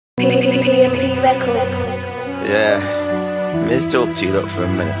Records. Yeah, let's talk to you lot for a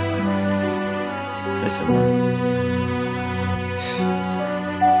minute. Listen, man.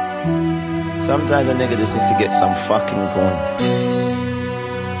 Sometimes a nigga just needs to get some fucking corn.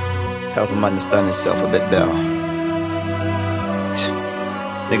 Help him understand himself a bit better.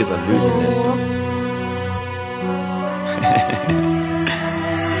 Niggas are losing this.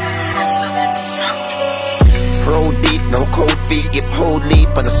 Roll deep, no cold feet, give hold leap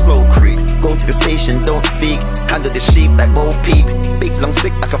on a slow creep. Go to the station, don't speak, handle the sheep like Bo Peep. Big long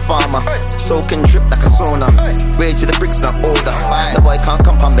stick like a farmer, soak and drip like a sauna. Raise to the bricks, not older. The boy can't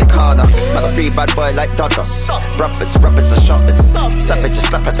come from Bekana. Not a free bad boy like Dodos. Rappers are shoppers. Savage just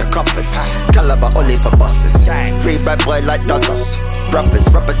slap at the coppers. Caliber only for bosses. Free bad boy like Dodos. Rappers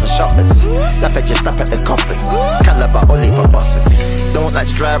are shoppers. Savage just slap at the coppers. Caliber only for bosses. Don't like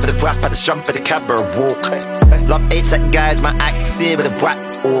to drive with a rap, I just jump for the cab or walk. Love H like guys, my act see with the whack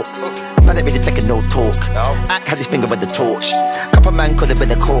orcs. Man ain't really taking no talk. Act had his finger with the torch. Couple man could have been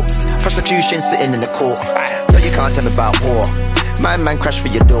the corpse. Prosecution sitting in the court. No, you can't tell me about war. My man crashed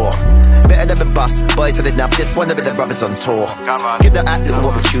through your door. Better than the bus, boys said enough. This one of the brothers on tour. Give the act little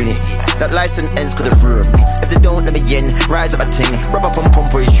opportunity. That license ends could have ruined me. If they don't let me in, rise up a ting. Rub up on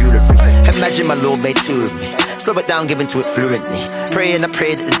pump for his jewelry. Imagine my lord made two of me. Slow it down, give into it fluently. Pray and I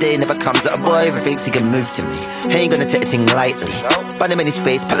pray that the day never comes that a boy ever thinks he can move to me. He ain't gonna take the thing lightly. Bun him in his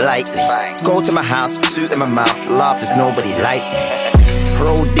face politely. Go to my house, suit in my mouth, laugh, there's nobody like me.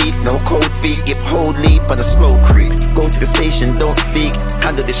 Roll deep, no cold feet, give hold leap on a slow creep. Go to the station, don't speak,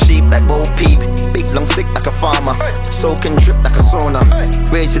 handle the sheep like Bo Peep. Big long stick like a farmer, soak and drip like a sauna.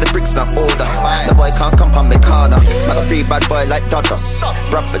 Raise to the bricks, not older. The boy can't come from Bekana. Not a free bad boy like Dodos.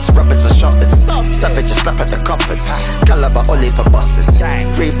 Rappers are shoppers. Savage just slap at the coppers. Caliber only for bosses.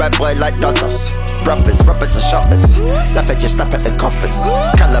 Free bad boy like Dodos. Rappers are shoppers. Savage just slap at the coppers.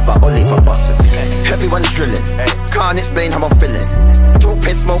 Caliber only for bosses. Everyone's drilling, can't explain how I'm feeling. Don't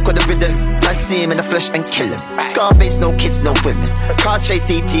pay smoke on the rhythm. Man see him in the flesh and kill him. Scarface, no kids, no women. Car chase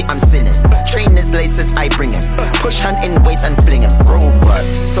DT, I'm sinning. Trainers, laces, I bring him. Push hand in waist and fling him. Road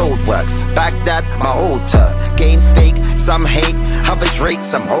works, soul works. Baghdad, my old turf. Games fake, some hate. Others rate,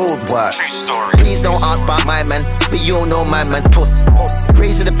 some old works. Please don't ask about my man, but you all know my man's puss.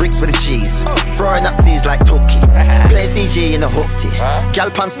 Raising the bricks with the cheese. Throwing up seas like Toki. Play CG in a hookty. Gal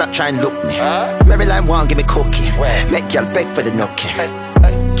pants snap try and look me. Maryline won't give me cookie. Make gal beg for the nookie.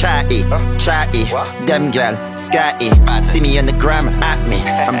 Chatty, them gal, scatty. See me on the gram at me.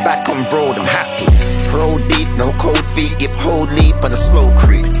 I'm back on road, I'm happy. Roll deep, no cold feet, give hold leap on a slow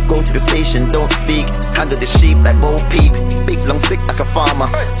creep. Go to the station, don't speak, handle the sheep like Bo Peep. Big long stick like a farmer,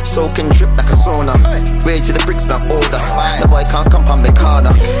 soak and drip like a sauna. Raise to the bricks, not older. The boy can't come from Bekana.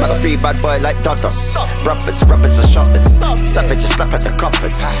 Not a free bad boy like Dodos. Rappers are shoppers. Savage just slap at the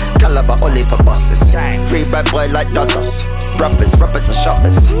coppers. Caliber only for bosses. Free bad boy like Dodos. Rappers are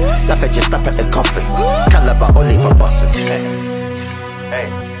shoppers. Savage just slap at the coppers. Caliber only for bosses. Hey.